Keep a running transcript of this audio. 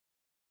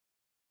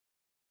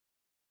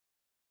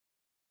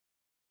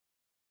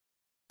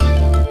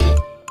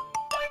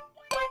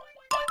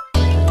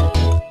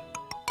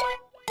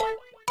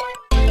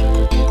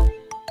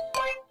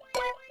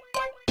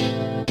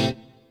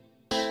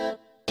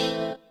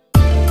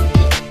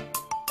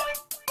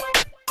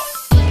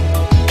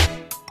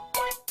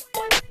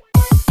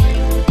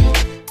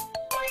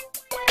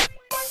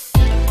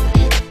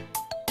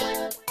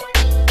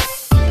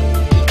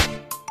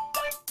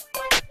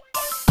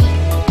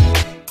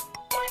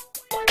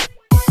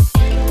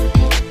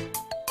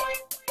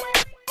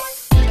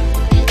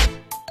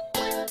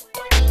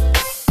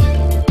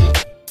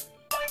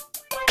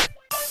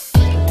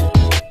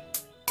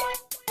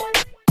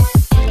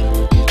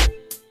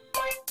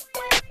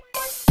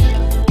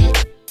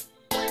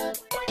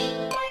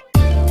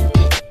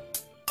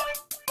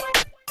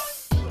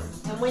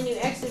when you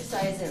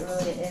exercise, it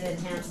really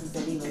enhances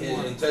it even more.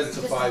 It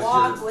intensifies just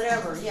walk,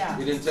 whatever, yeah.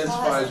 It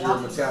intensifies your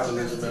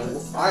metabolism.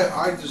 And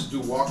I just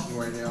do walking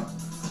right now,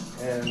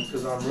 and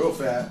because I'm real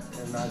fat,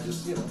 and I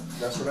just, you know,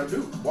 that's what I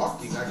do.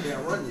 Walking. I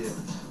can't run yet,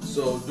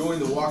 so doing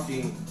the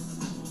walking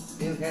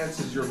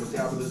enhances your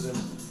metabolism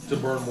to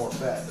burn more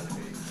fat.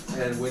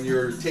 And when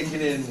you're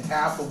taking in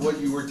half of what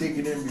you were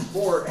taking in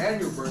before, and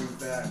you're burning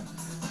fat,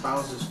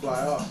 pounds just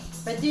fly off.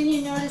 But didn't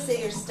you notice that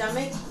your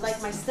stomach, like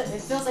it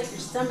feels like your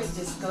stomach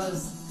just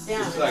goes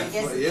down. It's like, I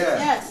guess,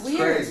 yeah, it's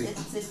weird. Crazy. It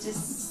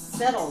just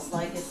settles,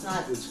 like it's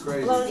not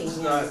crazy. bloating. It's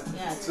not,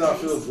 yeah, it's not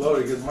feeling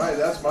bloated, because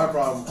that's my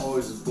problem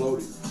always is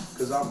bloating,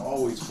 because I'm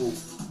always full.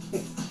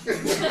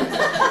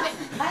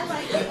 I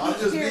like it. I'm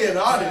just being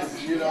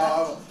honest, you know,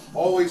 I'm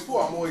always full.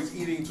 I'm always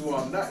eating till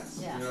I'm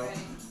nice, you know.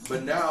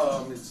 But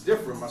now it's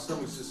different. My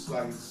stomach's just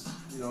like,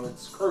 you know,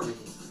 it's curving.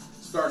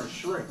 It's starting to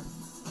shrink,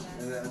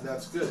 and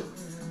that's good.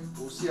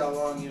 We'll see how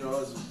long, you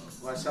know, as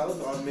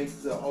myself, I'll make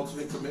the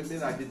ultimate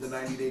commitment. I did the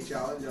 90-day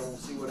challenge, and we'll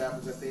see what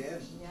happens at the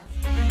end.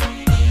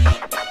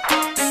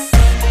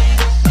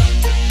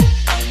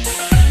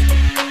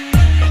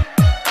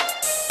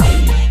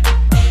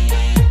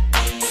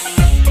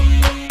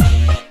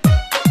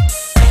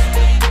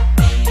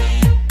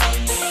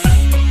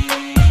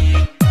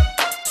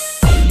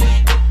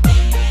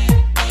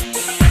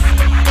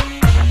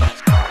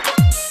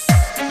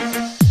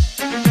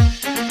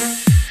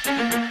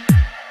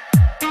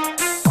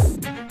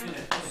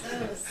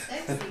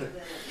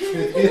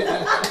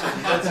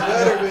 That's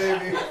better,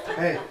 baby.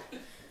 Hey,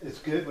 it's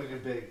good when you're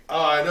big.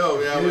 Oh, I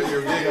know, yeah. When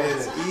you're big,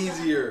 it's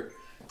easier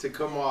to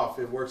come off.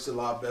 It works a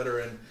lot better,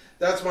 and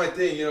that's my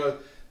thing. You know,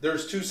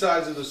 there's two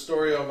sides of the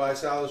story on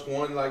ViSalus.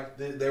 One, like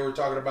they were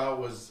talking about,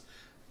 was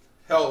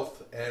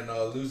health and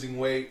losing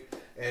weight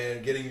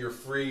and getting your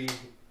free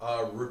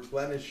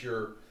replenish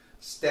your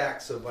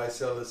stacks of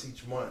ViSalus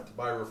each month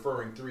by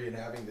referring 3 and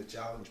having the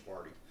challenge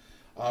party.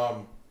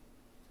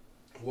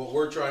 What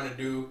we're trying to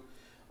do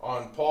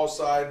on Paul's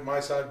side, my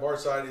side,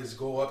 Bart's side, is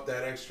go up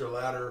that extra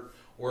ladder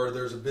where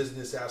there's a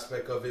business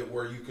aspect of it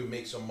where you can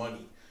make some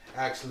money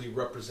actually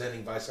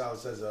representing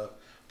ViSalus as a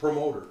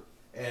promoter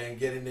and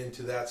getting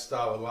into that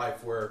style of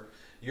life where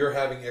you're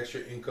having extra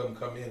income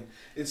come in.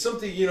 It's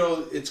something, you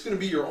know, it's going to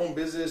be your own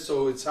business,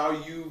 so it's how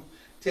you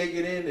take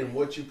it in and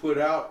what you put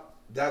out.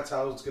 That's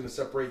how it's going to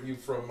separate you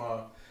from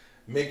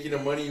making the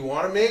money you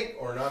want to make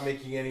or not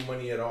making any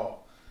money at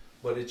all.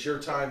 But it's your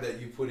time that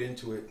you put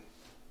into it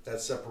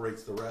that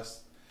separates the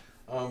rest.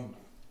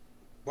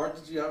 Bart,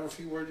 did you have a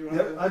few words you want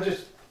to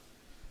say?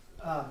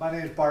 My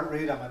name is Bart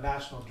Reed. I'm a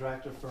national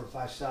director for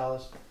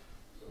ViSalus.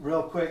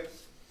 Real quick,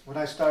 when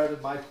I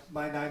started my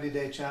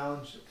 90-day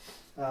challenge,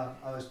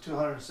 I was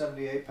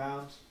 278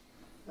 pounds.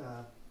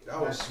 That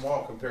was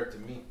small compared to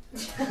me.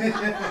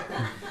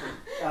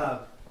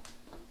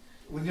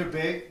 When you're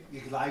big,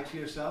 you lie to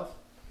yourself.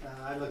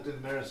 I looked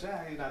in the mirror and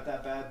said, you're not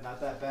that bad,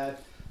 not that bad.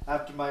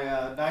 After my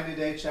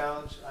 90-day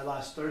challenge, I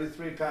lost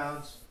 33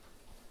 pounds.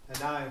 And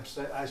now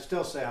I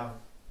still say I'm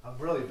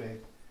really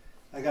big.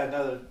 I got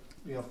another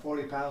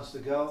 40 pounds to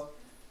go.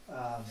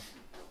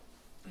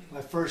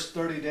 My first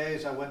 30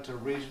 days I went to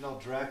regional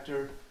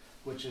director,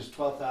 which is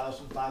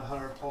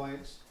 12,500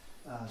 points.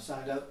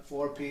 Signed up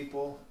 4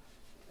 people,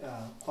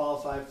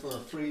 qualified for a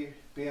free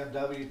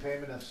BMW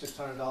payment of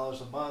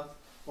 $600 a month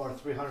or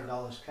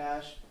 $300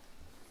 cash.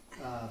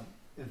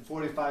 In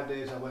 45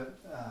 days I went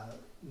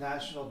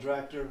national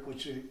director,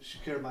 which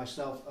secured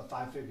myself a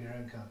 5-figure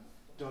income,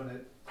 doing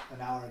it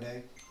an hour a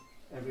day,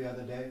 every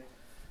other day.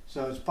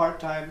 So it's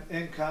part-time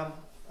income.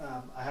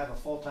 I have a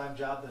full-time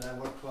job that I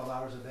work 12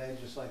 hours a day,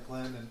 just like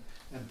Glen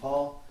and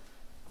Paul.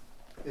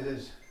 It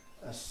is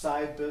a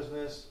side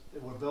business.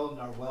 We're building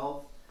our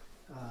wealth,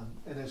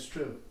 and it's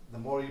true. The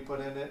more you put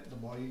in it, the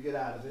more you get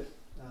out of it.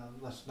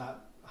 Let's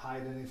not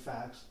hide any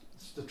facts.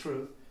 It's the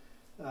truth.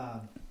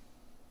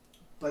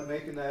 But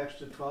making the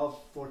extra $1,200,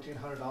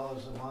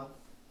 $1,400 a month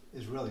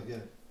is really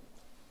good.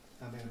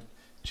 I mean,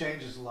 it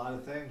changes a lot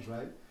of things,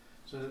 right?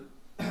 So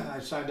I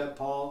signed up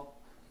Paul.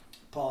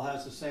 Paul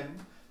has the same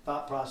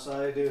thought process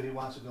I do. He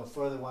wants to go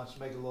further, wants to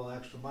make a little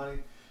extra money.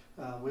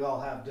 We all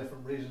have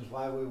different reasons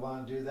why we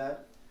want to do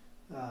that.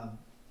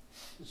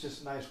 It's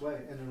just a nice way.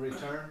 And in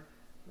return,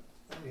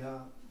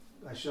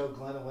 I showed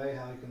Glen a way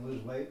how he can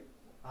lose weight.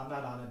 I'm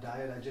not on a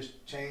diet. I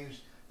just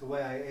changed the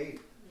way I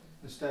ate.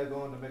 Instead of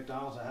going to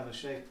McDonald's, I have a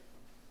shake.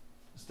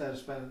 Instead of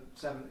spending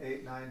 $7,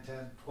 $8, $9,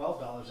 $10,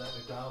 $12 at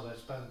McDonald's, I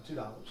spend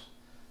 $2.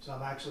 So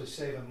I'm actually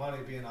saving money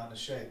being on the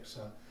shake.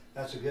 So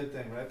that's a good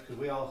thing, right? Because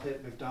we all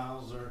hit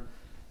McDonald's or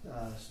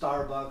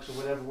Starbucks or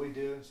whatever we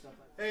do and stuff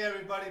like that. Hey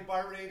everybody,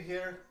 Bart Reed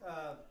here.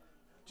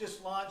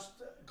 Just launched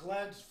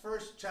Glen's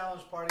first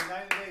challenge party,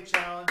 90-day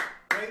challenge.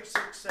 Great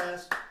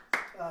success.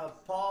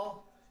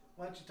 Paul,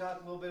 why don't you talk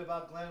a little bit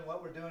about Glen and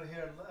what we're doing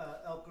here in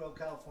Elk Grove,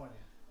 California.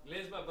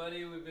 Glen's my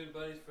buddy. We've been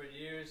buddies for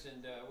years,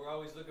 and we're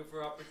always looking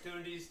for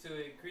opportunities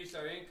to increase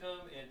our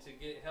income and to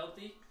get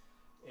healthy.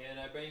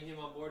 And I bring him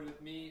on board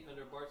with me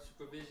under Bart's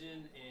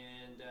supervision,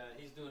 and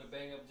he's doing a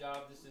bang-up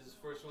job. This is his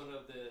first one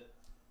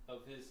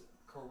of his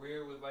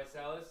career with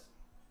ViSalus,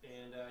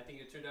 and I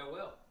think it turned out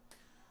well.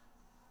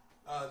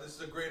 This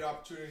is a great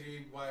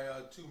opportunity by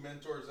two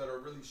mentors that are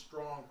really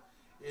strong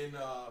in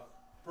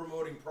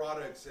promoting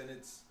products, and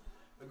it's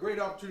a great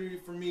opportunity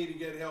for me to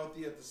get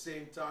healthy at the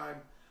same time.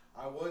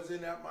 I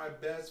wasn't at my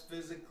best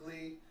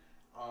physically.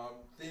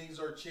 Things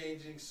are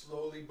changing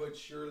slowly but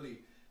surely.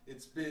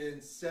 It's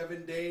been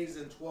 7 days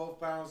and 12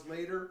 pounds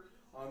later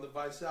on the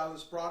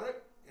Visalis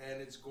product,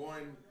 and it's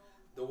going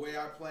the way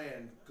I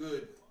planned.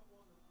 Good.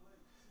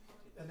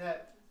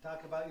 Annette,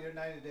 talk about your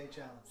 90-day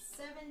challenge.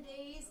 7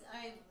 days.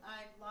 I've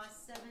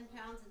lost 7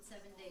 pounds in 7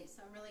 days,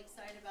 so I'm really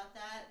excited about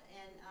that.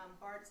 And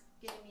Bart's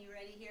getting me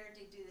ready here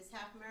to do this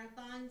half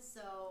marathon.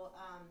 So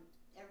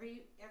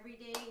every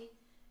day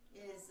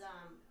is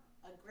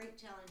a great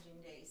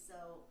challenging day.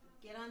 So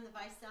get on the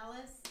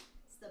Visalis.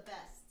 It's the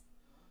best.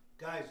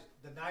 Guys,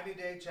 the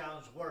 90-day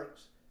challenge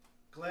works.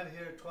 Glen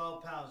here,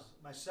 12 pounds.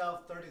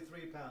 Myself,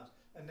 33 pounds.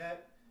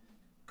 Annette,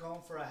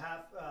 going for a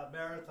half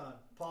marathon.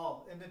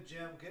 Paul, in the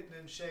gym, getting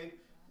in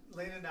shape,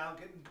 leaning out,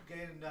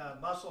 gaining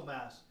muscle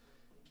mass.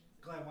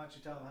 Glen, why don't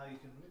you tell them how you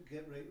can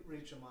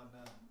reach them on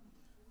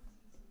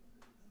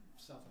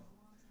something.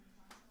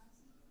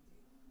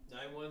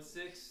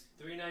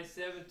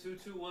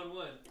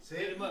 916-397-2211. See?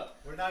 Hit him up.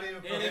 We're not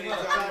even Hit him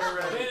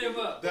professional. up. Hit him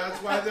up.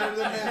 That's why they're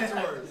the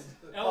mentors.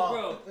 Elk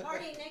Grove.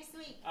 Party next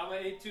week. I'm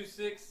at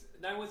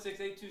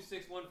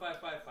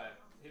 916-826-1555.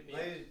 Hit me up.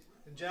 Ladies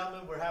and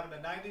gentlemen, we're having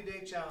a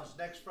 90-day challenge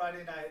next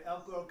Friday night,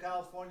 Elk Grove,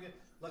 California.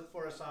 Look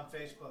for us on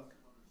Facebook.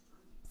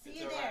 See It's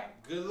you all there.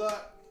 right. Good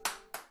luck.